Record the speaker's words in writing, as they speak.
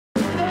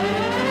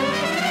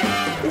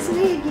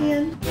see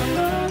again.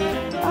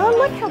 Oh,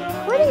 look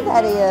how pretty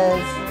that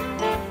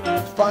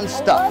is. Fun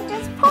stuff. I love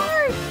this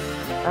part.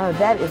 Oh,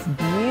 that is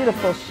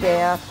beautiful,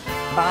 Chef.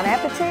 Bon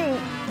appetit.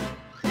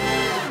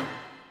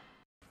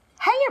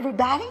 Hey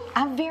everybody,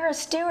 I'm Vera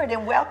Stewart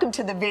and welcome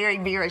to the Very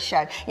Vera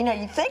Show. You know,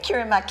 you think you're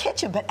in my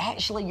kitchen, but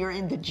actually you're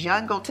in the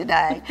jungle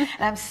today. And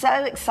I'm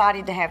so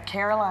excited to have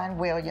Caroline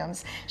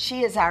Williams.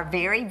 She is our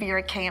Very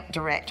Vera Camp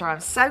Director. I'm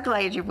so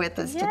glad you're with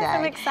us today.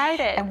 I'm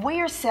excited. And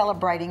we are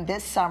celebrating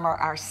this summer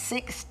our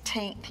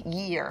 16th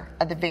year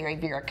of the Very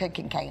Vera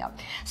Cooking Camp.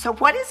 So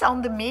what is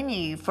on the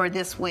menu for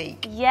this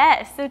week?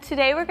 Yes, so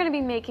today we're going to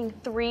be making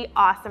 3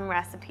 awesome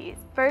recipes.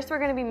 First, we're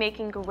going to be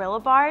making gorilla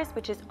bars,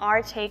 which is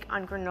our take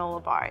on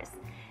granola bars.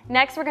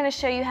 Next, we're going to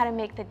show you how to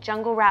make the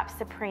Jungle Wrap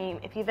Supreme.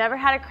 If you've ever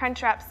had a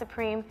Crunch Wrap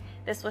Supreme,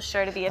 this will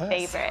sure to be a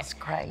favorite. That's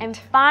great. And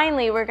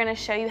finally, we're going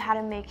to show you how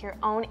to make your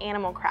own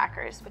animal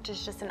crackers, which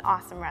is just an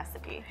awesome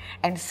recipe.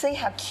 And see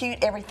how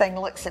cute everything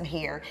looks in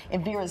here.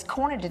 In Vera's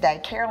Corner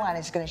today, Caroline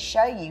is going to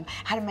show you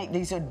how to make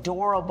these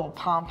adorable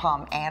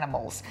pom-pom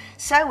animals.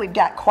 So we've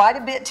got quite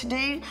a bit to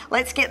do.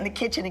 Let's get in the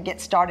kitchen and get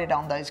started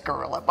on those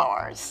gorilla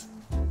bars.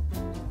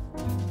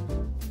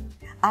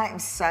 I am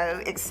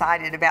so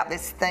excited about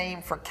this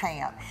theme for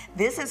camp.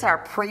 This is our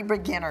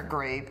pre-beginner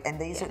group, and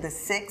these are the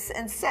 6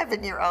 and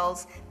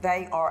 7-year-olds.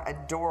 They are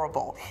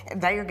adorable,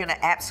 and they are gonna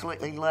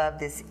absolutely love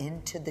this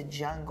Into the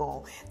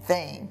Jungle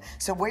theme.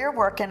 So we're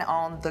working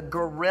on the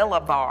gorilla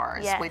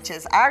bars, which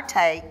is our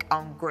take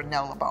on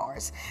granola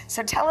bars.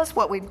 So tell us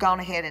what we've gone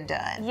ahead and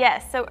done.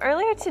 Yes, so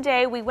earlier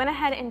today, we went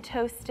ahead and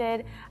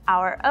toasted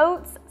our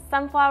oats,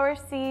 sunflower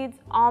seeds,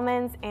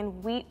 almonds,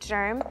 and wheat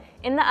germ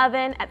in the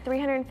oven at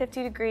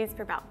 350 degrees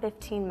for about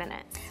 15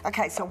 minutes.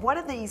 Okay, so what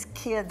are these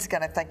kids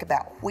gonna think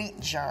about wheat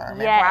germ,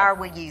 and why are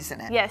we using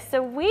it? Yes,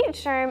 so wheat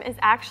germ is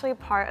actually a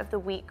part of the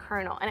wheat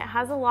kernel, and it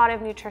has a lot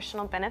of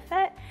nutritional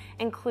benefit,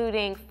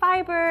 including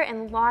fiber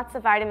and lots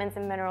of vitamins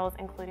and minerals,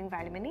 including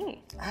vitamin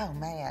E. Oh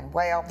man,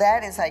 well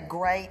that is a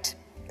great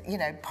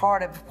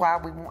part of why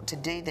we want to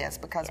do this,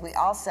 because we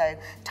also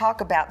talk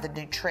about the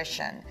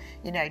nutrition,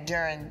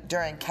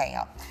 during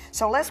camp.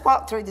 So let's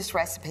walk through this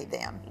recipe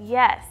then.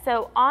 Yes,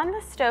 so on the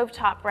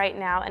stovetop right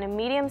now in a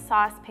medium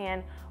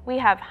saucepan, we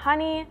have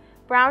honey,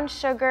 brown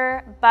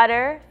sugar,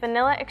 butter,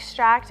 vanilla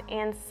extract,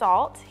 and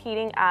salt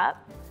heating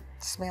up.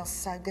 It smells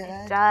so good.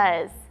 It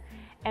does.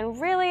 And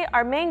really,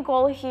 our main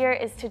goal here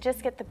is to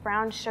just get the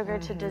brown sugar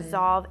to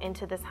dissolve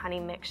into this honey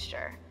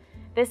mixture.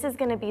 This is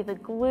going to be the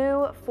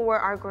glue for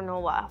our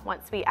granola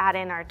once we add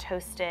in our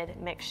toasted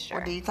mixture.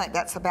 Well, do you think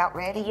that's about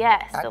ready?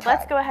 Yes, okay. So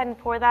let's go ahead and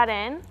pour that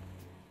in.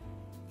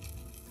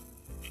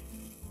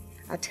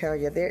 I tell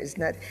you, there is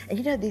nothing.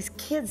 And these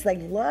kids, they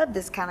love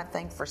this kind of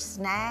thing for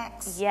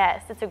snacks.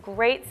 Yes, it's a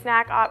great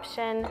snack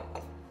option.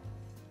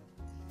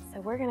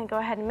 So we're going to go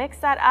ahead and mix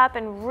that up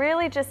and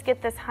really just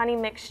get this honey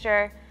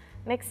mixture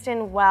mixed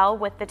in well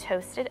with the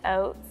toasted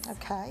oats.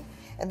 Okay.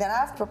 And then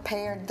I've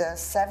prepared the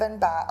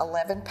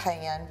 7x11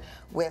 pan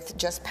with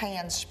just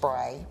pan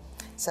spray.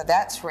 So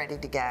that's ready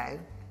to go.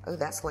 Oh,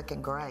 that's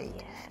looking great.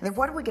 Yes. And then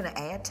what are we going to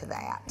add to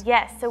that?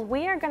 Yes, so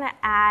we are going to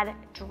add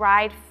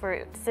dried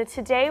fruit. So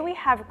today we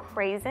have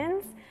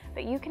craisins,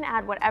 but you can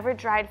add whatever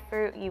dried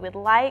fruit you would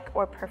like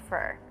or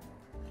prefer.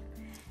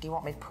 Do you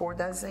want me to pour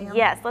those in?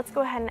 Yes, let's go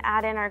ahead and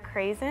add in our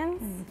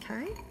craisins.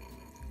 Okay.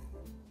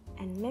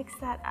 And mix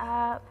that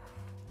up.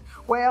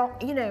 Well,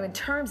 in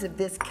terms of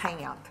this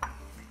camp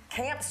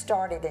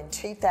started in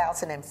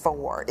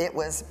 2004. It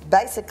was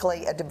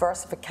basically a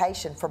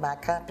diversification for my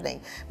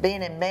company.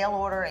 Being in mail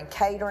order and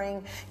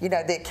catering,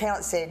 the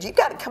accountant said, you've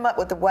got to come up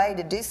with a way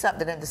to do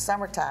something in the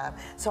summertime.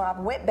 So I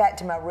went back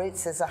to my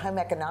roots as a home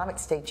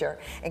economics teacher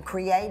and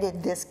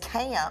created this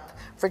camp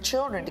for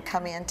children to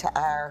come into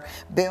our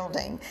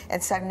building.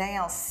 And so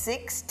now,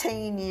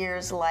 16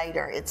 years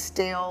later, it's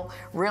still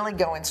really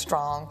going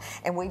strong.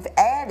 And we've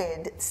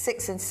added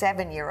 6 and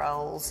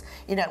 7-year-olds,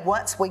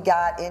 once we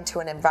got into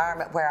an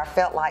environment where I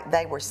felt like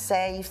they were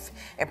safe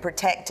and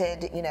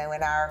protected, in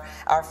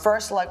our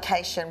first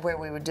location where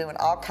we were doing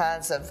all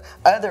kinds of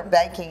other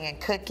baking and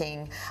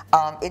cooking,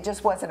 it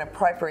just wasn't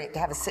appropriate to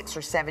have a 6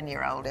 or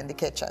 7-year-old in the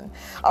kitchen.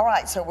 All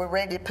right, so we're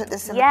ready to put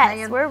this in the pan?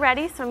 Yes, we're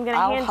ready, so I'm going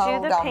to hand you the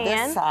pan. I'll hold on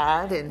this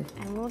side.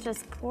 And we'll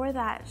just pour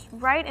that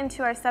right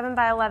into our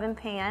 7x11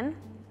 pan.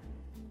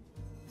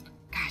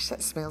 Gosh,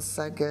 that smells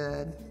so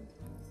good.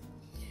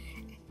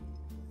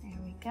 There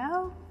we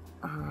go.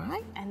 All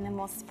right. And then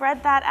we'll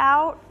spread that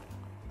out.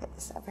 Put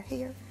this over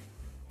here.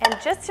 And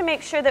just to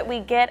make sure that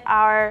we get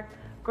our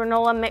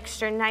granola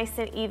mixture nice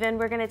and even,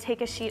 we're going to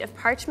take a sheet of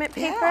parchment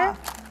paper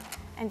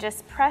and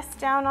just press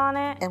down on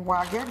it. And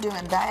while you're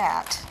doing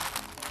that,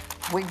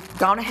 we've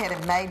gone ahead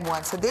and made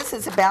one. So this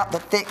is about the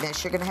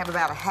thickness. You're going to have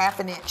about a ½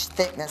 an inch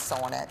thickness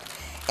on it.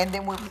 And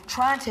then we're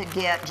trying to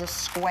get just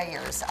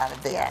squares out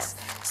of this. Yes.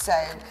 So,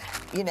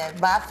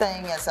 my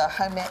thing as a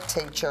home ec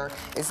teacher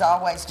is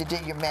always to do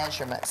your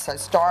measurements. So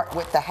start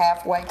with the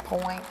halfway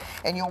point,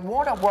 and you'll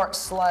want to work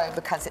slow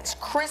because it's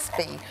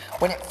crispy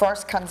when it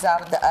first comes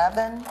out of the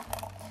oven.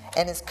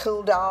 and it's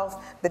cooled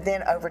off, but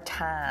then over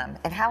time.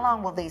 And how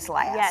long will these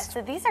last? Yes,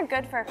 so these are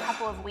good for a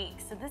couple of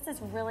weeks. So this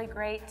is really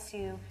great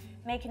to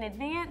make in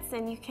advance,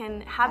 and you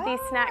can have these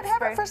snacks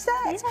for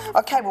snacks. Yes.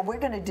 Okay, well, we're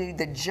going to do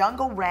the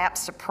Jungle Wrap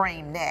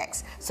Supreme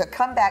next. So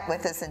come back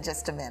with us in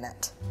just a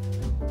minute.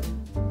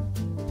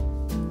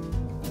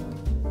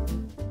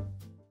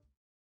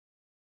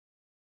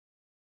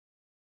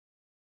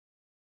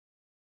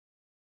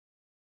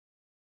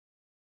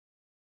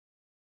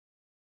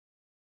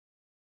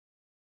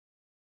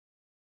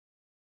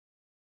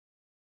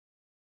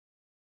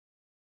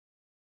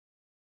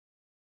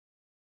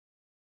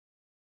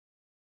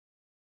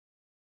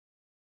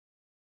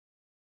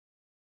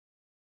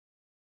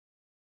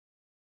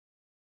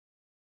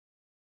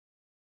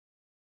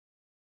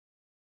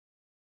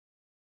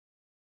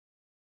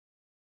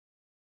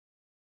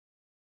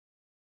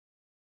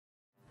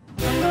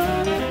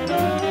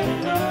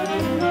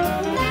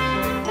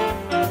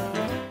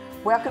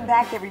 Welcome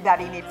back,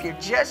 everybody, and if you're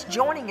just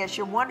joining us,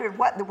 you're wondering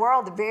what in the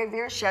world the Very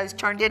Vera show's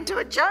turned into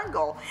a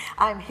jungle.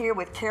 I'm here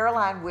with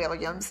Caroline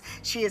Williams.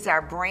 She is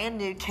our brand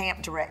new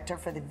camp director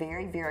for the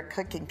Very Vera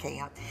Cooking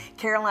Camp.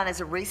 Caroline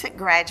is a recent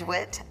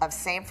graduate of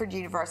Samford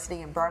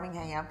University in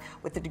Birmingham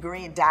with a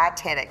degree in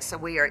dietetics, so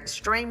we are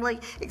extremely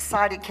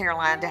excited,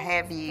 Caroline, to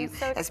have you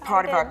as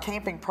part of our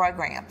camping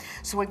program.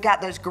 So we've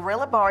got those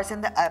gorilla bars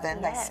in the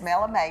oven. They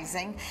smell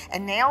amazing.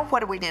 And now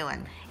what are we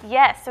doing?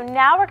 Yes, so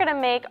now we're gonna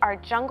make our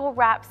Jungle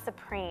Wrap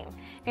Supreme.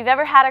 If you've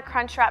ever had a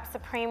Crunch Wrap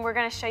Supreme, we're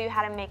gonna show you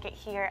how to make it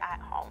here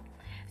at home.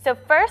 So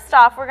first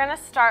off, we're gonna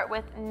start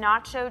with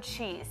nacho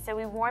cheese. So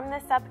we warm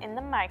this up in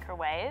the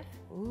microwave.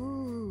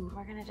 Ooh.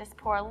 We're gonna just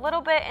pour a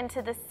little bit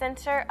into the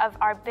center of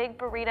our big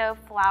burrito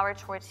flour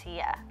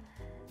tortilla.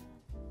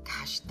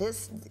 Gosh,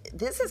 this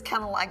is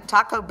kind of like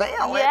Taco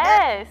Bell,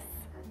 Yes.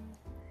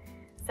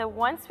 So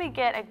once we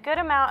get a good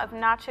amount of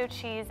nacho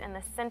cheese in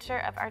the center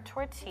of our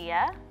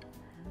tortilla,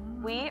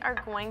 we are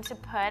going to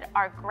put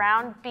our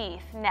ground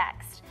beef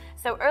next.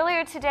 So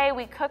earlier today,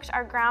 we cooked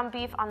our ground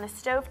beef on the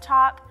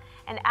stovetop,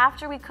 and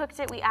after we cooked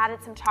it, we added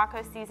some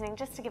taco seasoning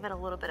just to give it a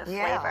little bit of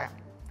flavor.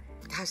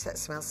 Gosh, that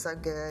smells so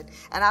good.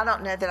 And I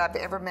don't know that I've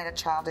ever met a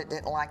child that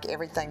didn't like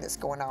everything that's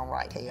going on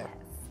right here.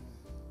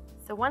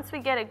 So once we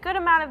get a good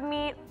amount of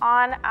meat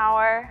on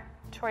our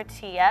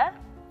tortilla,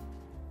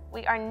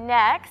 we are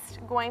next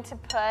going to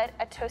put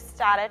a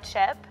tostada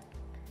chip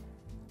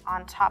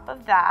on top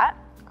of that.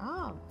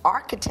 Oh,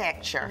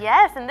 architecture.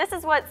 Yes, and this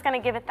is what's going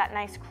to give it that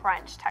nice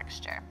crunch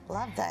texture.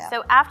 Love that.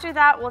 So after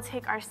that, we'll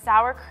take our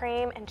sour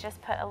cream and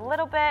just put a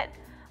little bit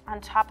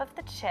on top of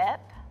the chip.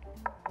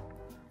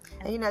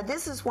 And you know,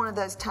 this is one of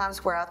those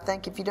times where I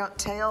think if you don't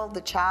tell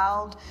the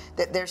child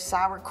that there's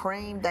sour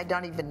cream, they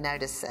don't even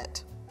notice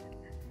it.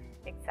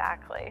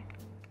 Exactly.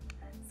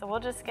 So we'll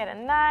just get a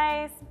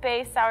nice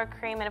base sour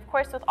cream, and of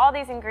course with all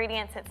these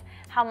ingredients, it's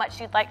how much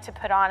you'd like to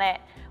put on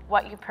it,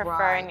 what you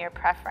prefer and your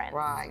preference.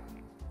 Right.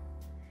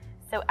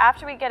 So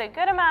after we get a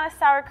good amount of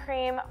sour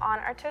cream on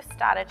our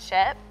tostada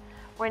chip,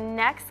 we're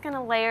next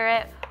gonna layer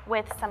it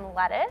with some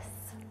lettuce.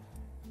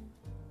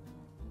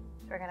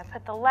 We're gonna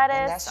put the lettuce on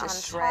top. And that's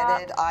just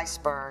shredded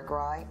iceberg,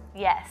 right?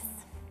 Yes.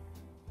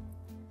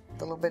 A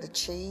little bit of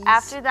cheese.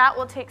 After that,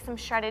 we'll take some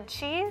shredded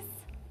cheese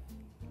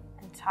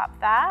and top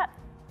that.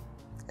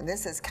 And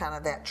this is kind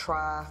of that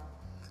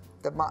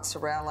the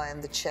mozzarella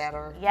and the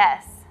cheddar.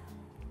 Yes.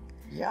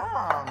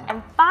 Yum.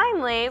 And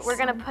finally, we're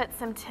gonna put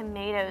some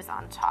tomatoes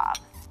on top.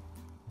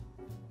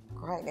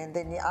 Great, and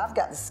then I've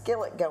got the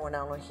skillet going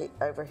on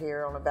over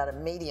here on about a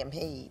medium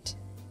heat.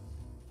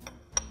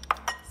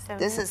 So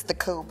this is the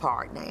cool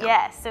part now.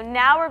 Yes, so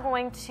now we're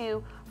going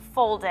to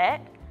fold it.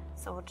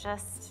 So we'll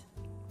just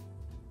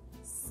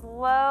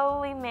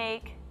slowly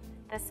make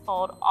this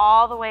fold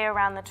all the way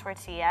around the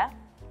tortilla.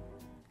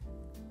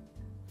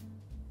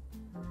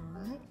 All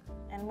right.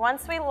 And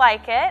once we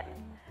like it,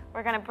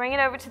 we're gonna bring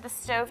it over to the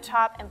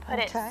stovetop and put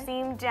it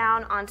seam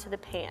down onto the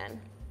pan.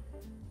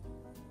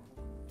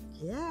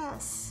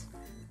 Yes.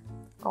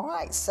 All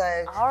right, so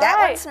All that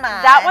right. one's mine.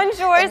 That one's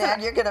yours. And now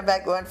you're gonna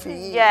make one for you.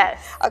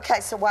 Yes. Okay,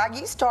 so while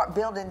you start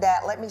building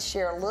that, let me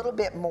share a little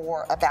bit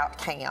more about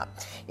camp.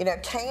 You know,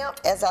 camp,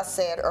 as I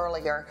said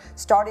earlier,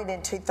 started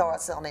in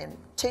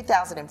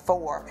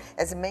 2004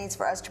 as a means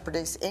for us to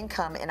produce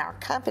income in our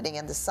company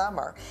in the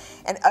summer.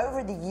 And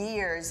over the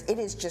years, it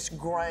has just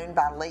grown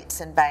by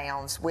leaps and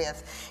bounds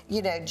with,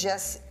 you know,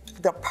 just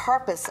the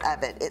purpose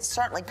of it. It's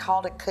certainly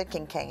called a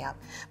cooking camp,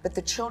 but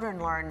the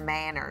children learn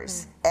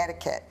manners,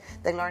 etiquette.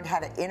 They learn how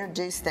to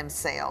introduce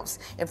themselves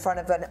in front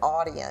of an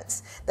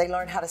audience. They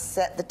learn how to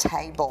set the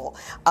table.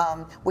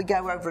 We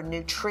go over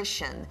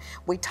nutrition.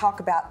 We talk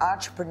about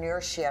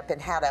entrepreneurship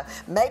and how to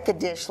make a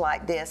dish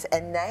like this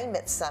and name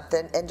it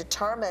something and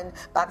determine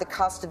by the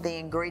cost of the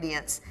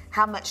ingredients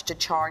how much to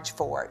charge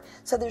for it.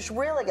 So there's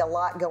really a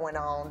lot going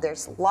on.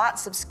 There's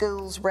lots of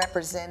schools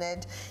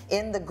represented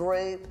in the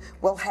group.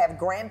 We'll have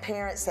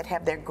grandparents that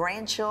have their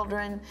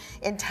grandchildren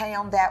in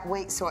town that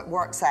week, so it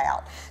works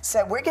out.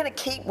 So we're gonna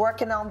keep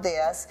working on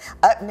this.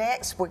 Up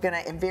next, we're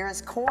gonna, in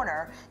Vera's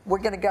Corner, we're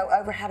gonna go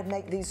over how to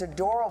make these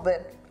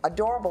adorable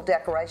adorable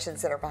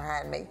decorations that are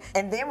behind me.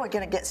 And then we're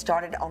gonna get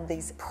started on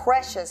these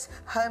precious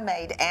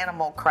homemade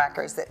animal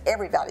crackers that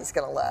everybody's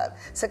gonna love.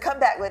 So come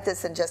back with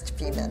us in just a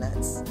few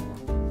minutes.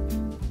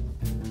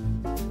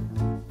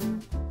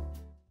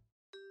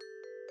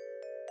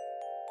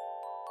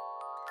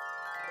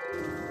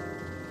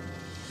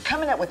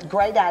 Coming up with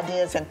great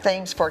ideas and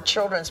themes for a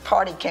children's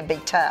party can be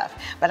tough,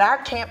 but our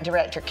camp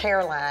director,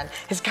 Caroline,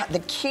 has got the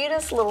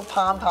cutest little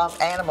pom-pom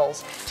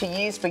animals to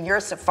use for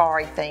your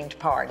safari-themed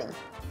party.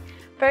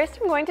 First,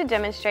 I'm going to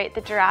demonstrate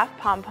the giraffe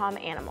pom-pom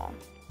animal.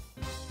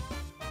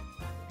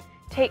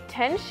 Take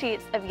 10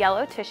 sheets of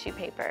yellow tissue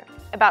paper,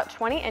 about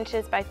 20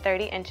 inches by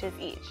 30 inches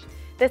each.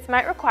 This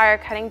might require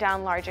cutting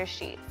down larger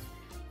sheets.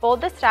 Fold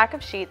the stack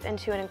of sheets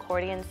into an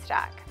accordion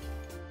stack.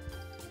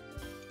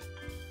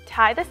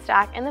 Tie the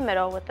stack in the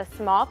middle with a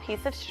small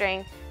piece of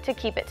string to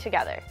keep it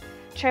together.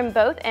 Trim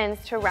both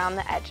ends to round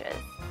the edges.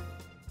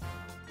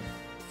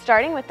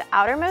 Starting with the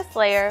outermost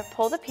layer,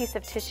 pull the piece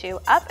of tissue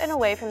up and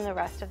away from the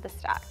rest of the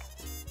stack.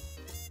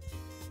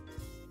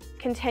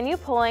 Continue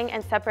pulling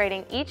and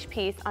separating each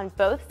piece on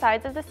both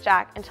sides of the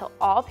stack until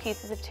all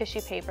pieces of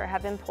tissue paper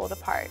have been pulled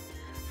apart.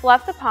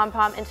 Fluff the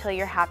pom-pom until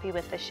you're happy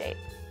with the shape.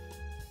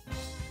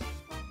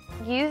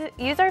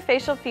 Use our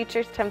facial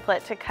features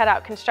template to cut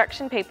out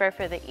construction paper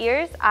for the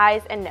ears,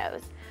 eyes, and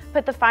nose.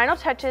 Put the final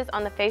touches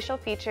on the facial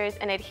features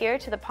and adhere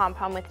to the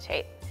pom-pom with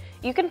tape.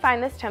 You can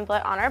find this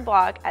template on our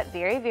blog at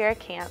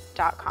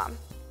VeryVeraCamp.com.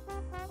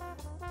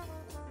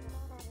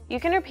 You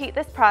can repeat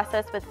this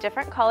process with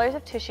different colors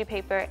of tissue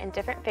paper and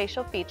different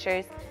facial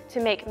features to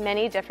make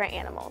many different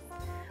animals.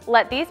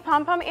 Let these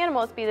pom-pom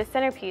animals be the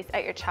centerpiece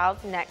at your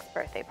child's next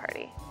birthday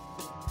party.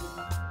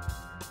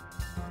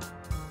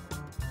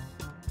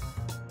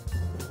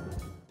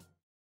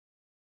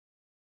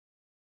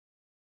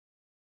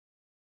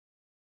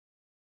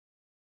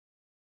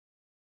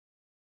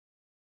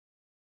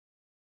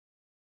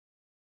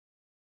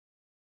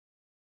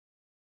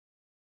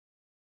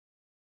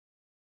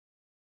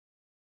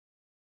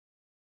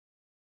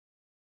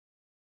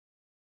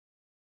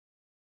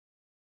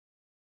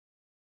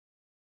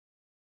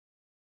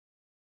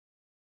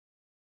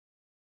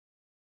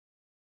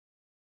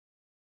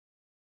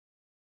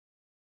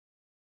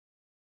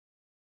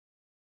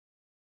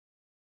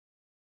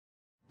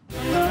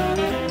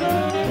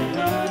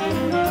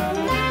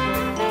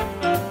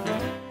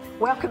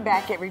 Welcome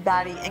back,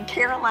 everybody. And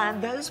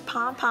Caroline, those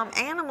pom-pom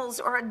animals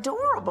are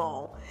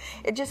adorable.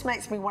 It just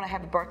makes me want to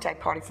have a birthday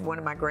party for one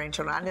of my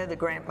grandchildren. I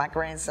know my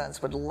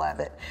grandsons would love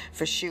it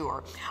for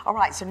sure. All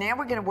right, so now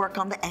we're going to work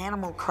on the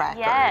animal crackers.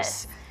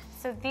 Yes.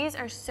 So these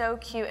are so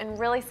cute and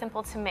really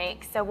simple to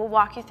make. So we'll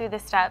walk you through the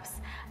steps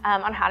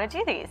on how to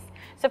do these.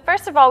 So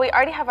first of all, we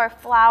already have our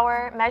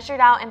flour measured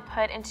out and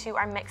put into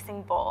our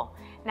mixing bowl.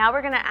 Now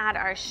we're going to add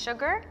our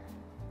sugar,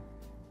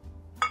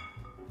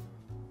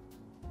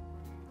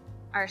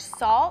 our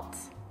salt,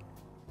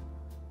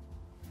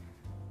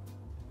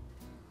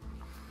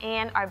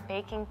 and our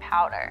baking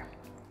powder.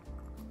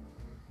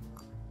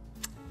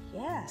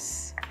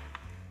 Yes.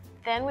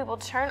 Then we will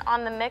turn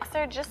on the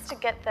mixer just to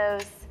get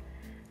those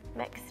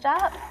mixed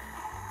up.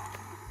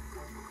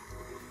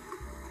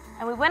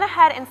 And we went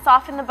ahead and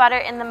softened the butter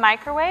in the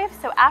microwave.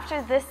 So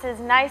after this is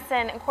nice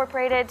and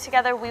incorporated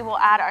together, we will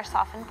add our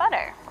softened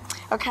butter.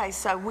 Okay,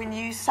 so when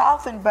you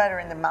soften butter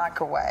in the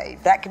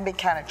microwave, that can be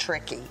kind of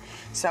tricky.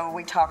 So are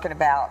we talking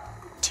about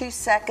 2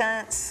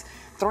 seconds,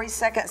 3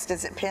 seconds?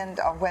 Does it depend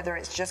on whether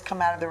it's just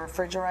come out of the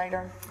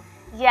refrigerator?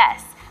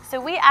 Yes.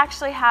 So we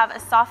actually have a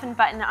soften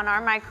button on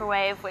our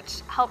microwave,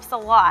 which helps a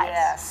lot.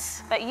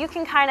 Yes. But you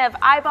can kind of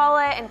eyeball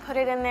it and put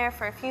it in there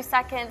for a few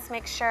seconds,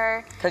 make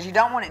sure. Because you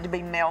don't want it to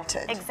be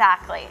melted.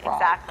 Exactly, Right.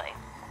 exactly.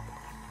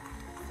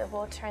 So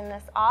we'll turn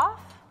this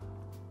off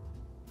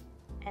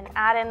and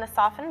add in the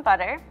softened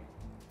butter.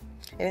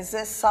 Is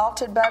this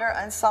salted butter,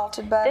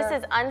 unsalted butter? This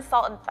is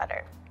unsalted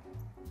butter.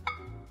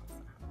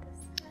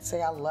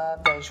 See, I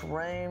love those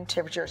room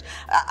temperatures.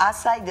 I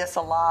say this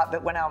a lot,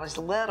 but when I was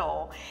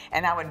little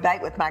and I would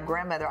bake with my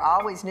grandmother, I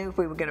always knew if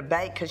we were going to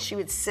bake because she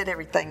would sit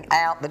everything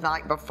out the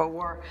night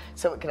before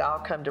so it could all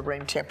come to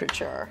room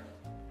temperature.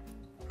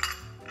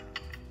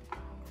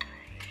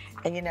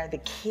 And you know, the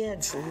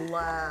kids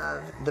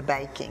love the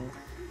baking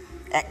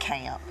at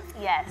camp.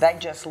 Yes. They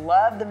just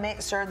love the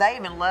mixer. They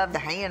even love the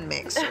hand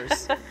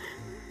mixers.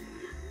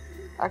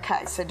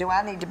 Okay, so do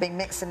I need to be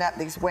mixing up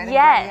these wet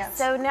ingredients? Yes,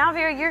 so now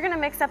Vera, you're gonna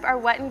mix up our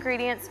wet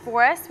ingredients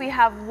for us. We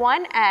have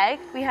 1 egg,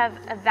 we have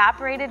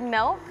evaporated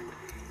milk,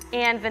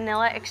 and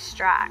vanilla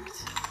extract.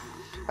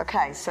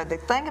 Okay, so the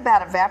thing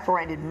about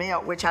evaporated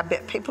milk, which I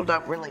bet people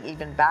don't really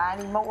even buy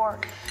anymore,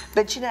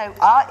 but you know,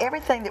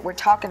 everything that we're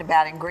talking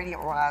about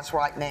ingredient-wise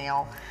right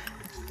now,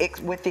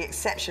 with the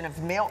exception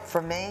of milk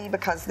for me,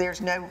 because there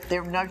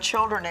are no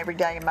children every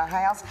day in my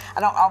house, I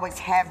don't always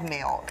have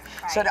milk.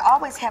 Right. So to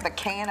always have a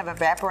can of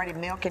evaporated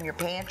milk in your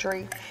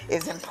pantry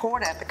is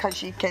important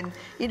because you can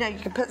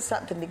put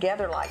something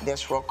together like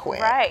this real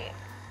quick. Right.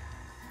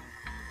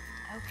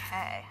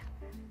 Okay.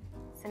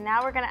 So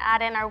now we're gonna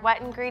add in our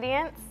wet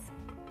ingredients.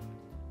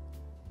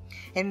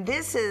 And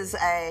this is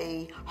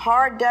a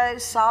hard dough,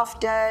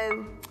 soft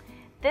dough?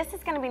 This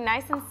is going to be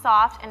nice and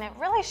soft, and it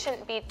really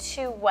shouldn't be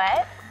too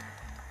wet,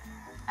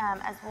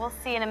 as we'll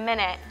see in a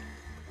minute.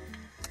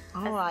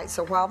 All right,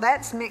 so while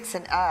that's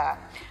mixing up,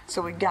 so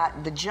we've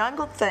got the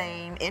jungle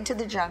theme, Into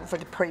the Jungle for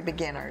the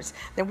pre-beginners.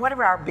 Then what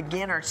are our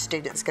beginner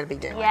students going to be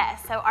doing?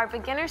 Yes, so our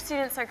beginner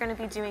students are going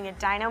to be doing a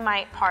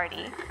dynamite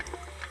party.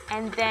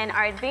 And then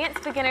our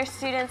advanced beginner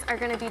students are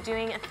going to be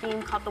doing a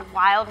theme called the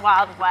Wild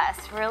Wild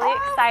West. Really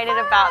excited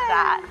about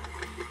that.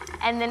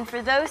 And then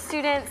for those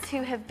students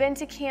who have been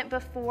to camp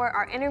before,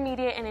 our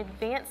intermediate and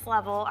advanced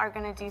level are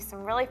going to do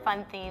some really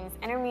fun themes.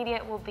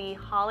 Intermediate will be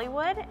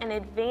Hollywood, and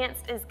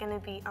advanced is going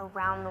to be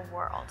around the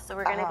world. So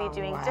we're going to be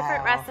doing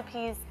different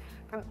recipes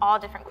from all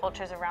different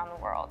cultures around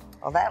the world.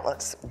 Oh, that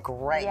looks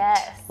great.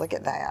 Yes. Look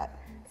at that.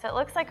 So it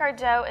looks like our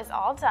dough is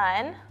all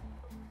done.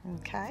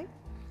 Okay.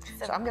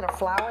 So I'm going to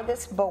flour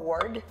this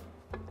board.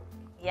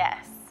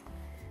 Yes.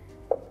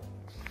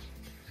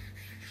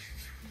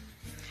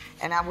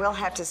 And I will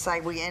have to say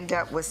we end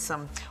up with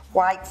some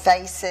white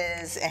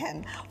faces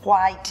and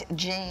white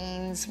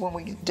jeans when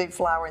we do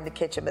flour in the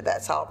kitchen, but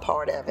that's all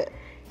part of it.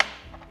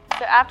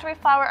 So after we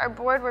flour our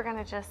board, we're going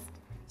to just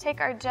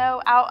take our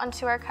dough out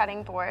onto our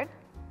cutting board.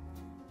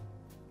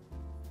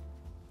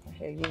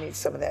 Here, you need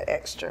some of that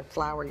extra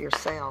flour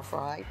yourself,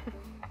 right?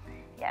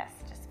 Yes,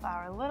 just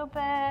flour a little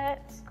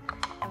bit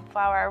and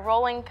flour our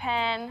rolling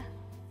pin.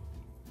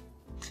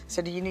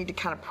 So do you need to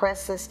kind of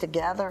press this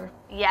together?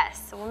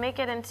 Yes, so we'll make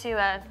it into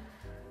a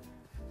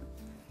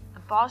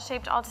ball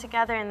shaped all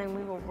together, and then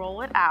we will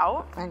roll it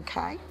out.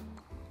 Okay.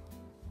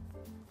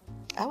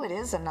 Oh, it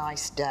is a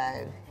nice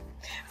dough.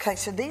 Okay,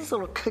 so these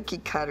little cookie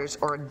cutters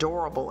are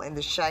adorable in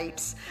the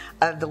shapes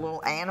of the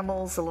little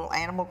animals, the little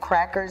animal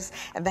crackers,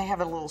 and they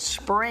have a little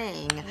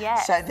spring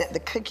so that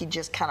the cookie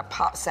just kind of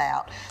pops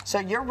out. So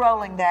you're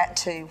rolling that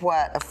to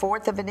what,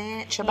 1/4 of an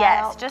inch about?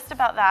 Yes, just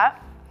about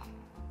that.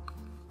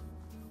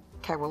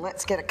 Okay, well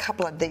let's get a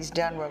couple of these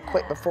done real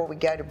quick before we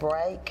go to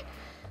break.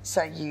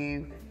 So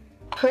you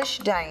push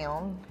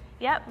down.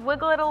 Yep,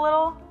 wiggle it a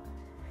little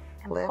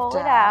and lift pull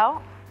it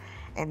out.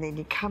 And then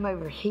you come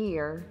over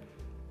here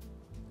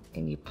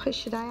and you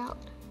push it out.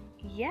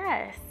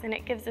 Yes, and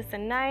it gives us a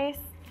nice...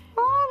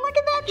 Oh, look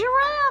at that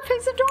giraffe,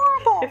 he's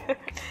adorable.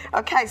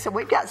 Okay, so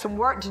we've got some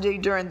work to do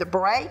during the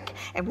break,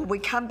 and when we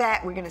come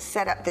back, we're gonna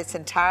set up this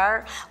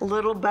entire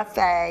little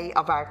buffet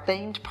of our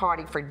themed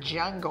party for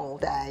Jungle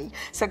Day.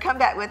 So come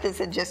back with us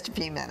in just a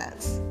few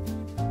minutes.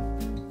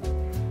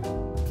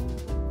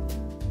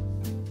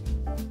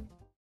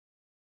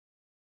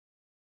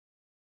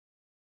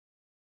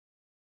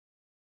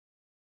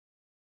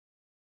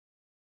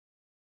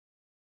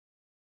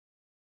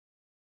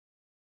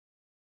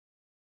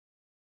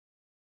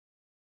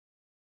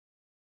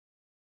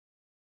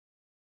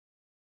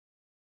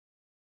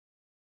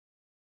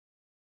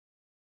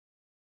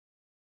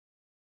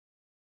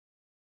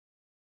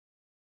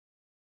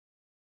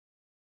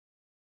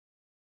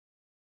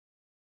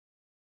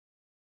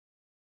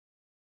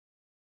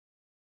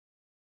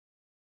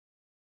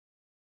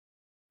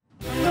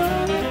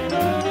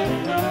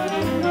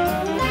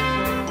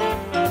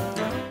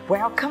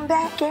 Welcome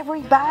back,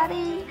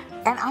 everybody.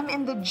 And I'm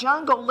in the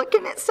jungle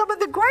looking at some of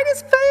the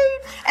greatest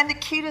food and the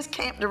cutest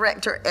camp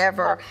director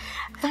ever.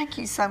 Thank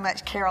you so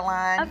much,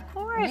 Caroline. Of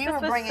course, you are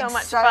this was bringing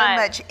so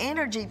much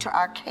energy to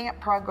our camp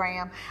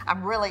program.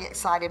 I'm really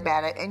excited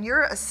about it. And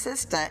your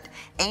assistant,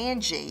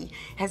 Angie,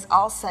 has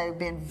also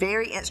been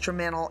very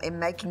instrumental in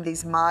making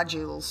these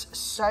modules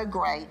so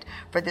great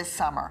for this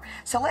summer.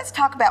 So let's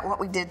talk about what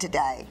we did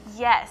today.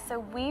 Yes, so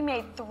we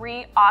made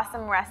 3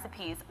 awesome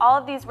recipes. All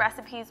of these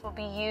recipes will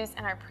be used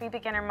in our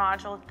pre-beginner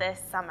module this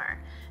summer.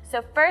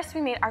 So first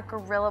we made our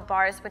granola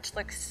bars, which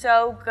look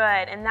so good,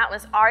 and that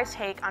was our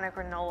take on a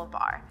granola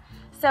bar.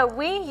 So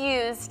we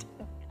used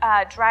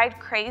dried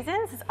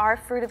craisins as our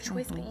fruit of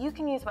choice, but you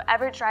can use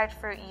whatever dried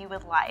fruit you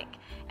would like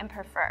and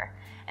prefer.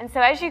 And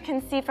so as you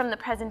can see from the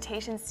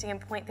presentation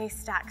standpoint, they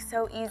stack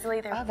so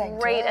easily. They're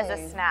great as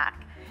a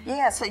snack.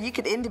 Yeah, so you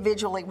could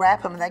individually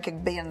wrap them and they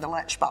could be in the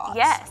lunchbox.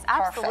 Yes,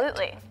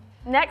 absolutely. Perfect.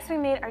 Next, we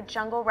made our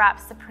Jungle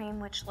Wrap Supreme,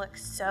 which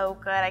looks so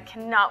good. I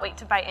cannot wait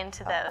to bite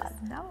into those.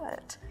 I know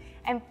it.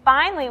 And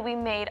finally, we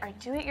made our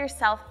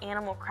do-it-yourself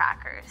animal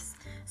crackers.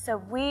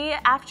 So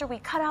after we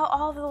cut out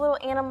all the little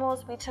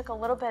animals, we took a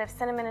little bit of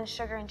cinnamon and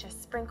sugar and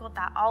just sprinkled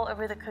that all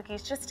over the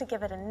cookies just to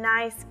give it a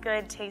nice,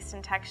 good taste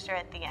and texture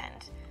at the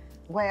end.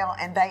 Well,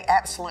 and they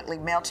absolutely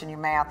melt in your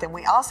mouth. And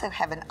we also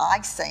have an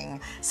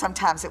icing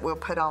sometimes that we'll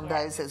put on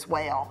those as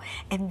well.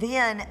 And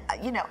then,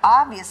 you know,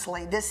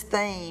 obviously this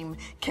theme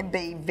can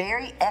be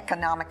very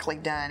economically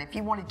done. If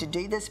you wanted to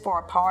do this for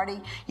a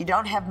party, you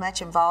don't have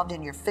much involved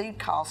in your food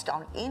cost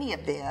on any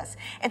of this.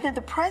 And then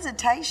the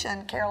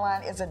presentation,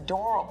 Caroline, is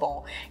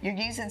adorable. You're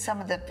using some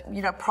of the,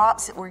 you know,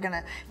 props that we're going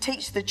to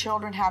teach the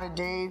children how to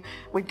do.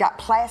 We've got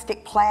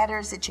plastic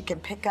platters that you can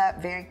pick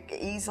up very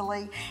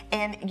easily.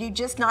 And you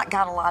just not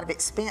got a lot of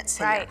expense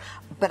here, Right.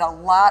 but a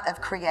lot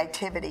of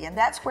creativity. And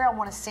that's where I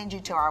want to send you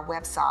to our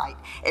website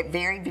at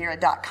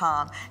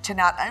VeryVera.com to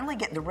not only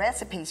get the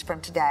recipes from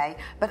today,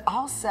 but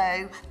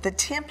also the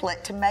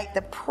template to make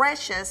the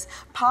precious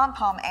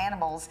pom-pom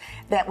animals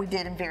that we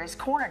did in Vera's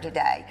Corner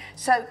today.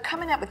 So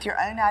coming up with your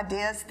own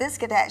ideas, this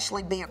could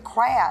actually be a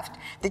craft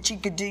that you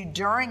could do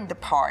during the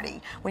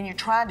party when you're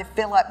trying to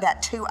fill up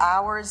that 2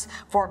 hours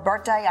for a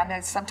birthday. I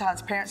know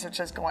sometimes parents are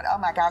just going, oh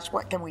my gosh,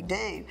 what can we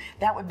do?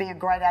 That would be a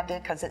great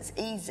idea because it's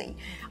easy.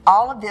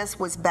 All of this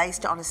was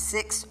based on a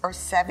 6 or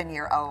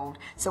 7-year-old,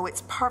 so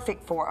it's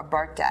perfect for a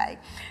birthday.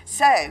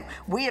 So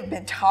we have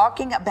been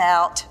talking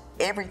about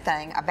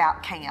everything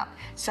about camp.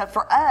 So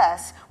for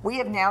us, we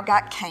have now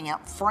got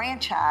camp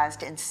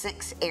franchised in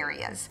 6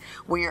 areas.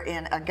 We're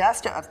in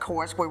Augusta, of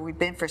course, where we've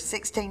been for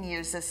 16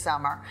 years this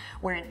summer.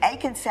 We're in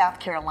Aiken, South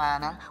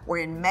Carolina. We're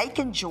in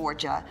Macon,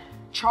 Georgia,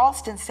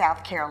 Charleston,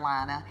 South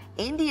Carolina,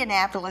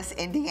 Indianapolis,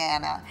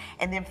 Indiana,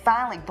 and then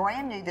finally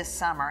brand new this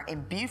summer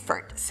in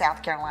Beaufort,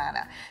 South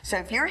Carolina. So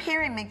if you're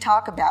hearing me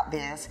talk about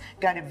this,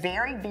 go to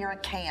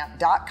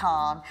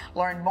VeryVeraCamp.com,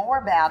 learn more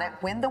about it,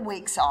 when the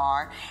weeks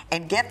are,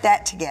 and get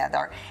that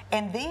together.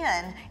 And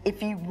then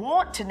if you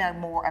want to know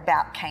more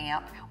about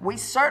camp, we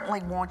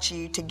certainly want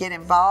you to get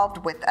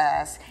involved with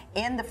us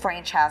in the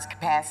franchise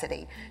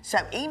capacity. So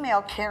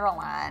email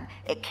Caroline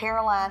at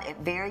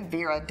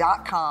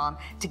caroline@veryvera.com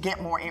to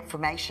get more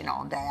information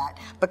on that,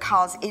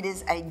 because it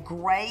is a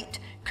great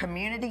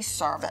community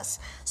service.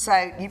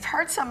 So you've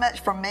heard so much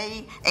from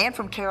me and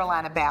from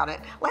Caroline about it.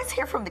 Let's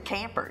hear from the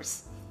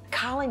campers.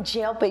 Colin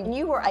Jelby,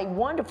 you were a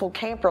wonderful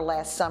camper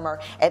last summer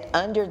at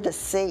Under the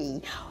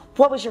Sea.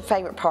 What was your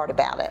favorite part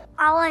about it?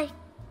 I liked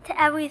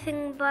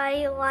everything, but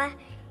I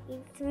liked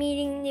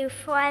meeting new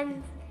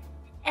friends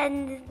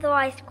and the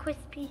Rice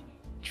Krispie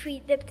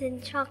treat dipped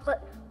in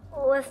chocolate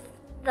with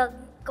the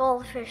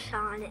goldfish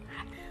on it.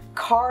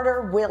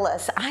 Carter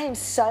Willis, I am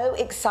so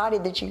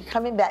excited that you're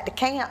coming back to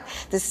camp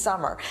this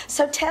summer.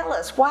 So tell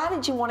us, why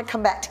did you want to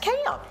come back to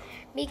camp?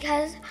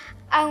 Because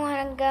I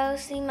want to go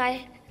see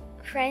my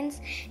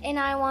friends and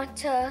I want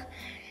to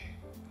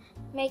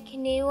make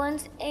new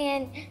ones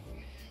and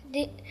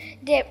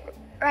dip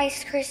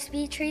Rice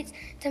Krispie treats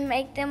to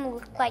make them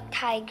look like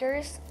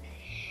tigers,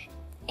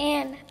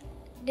 and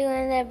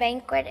doing the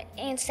banquet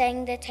and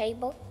setting the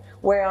table.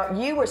 Well,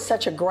 you were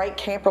such a great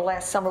camper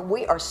last summer.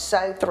 We are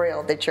so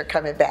thrilled that you're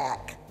coming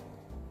back.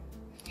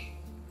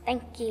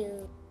 Thank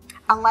you.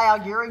 Allow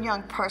your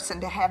young person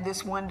to have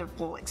this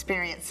wonderful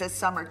experience this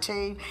summer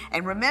too.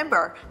 And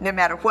remember, no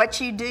matter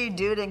what you do,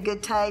 do it in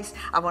good taste.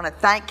 I want to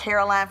thank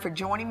Caroline for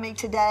joining me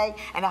today,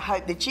 and I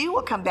hope that you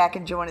will come back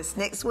and join us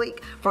next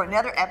week for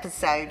another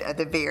episode of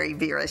the Very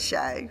Vera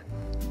Show.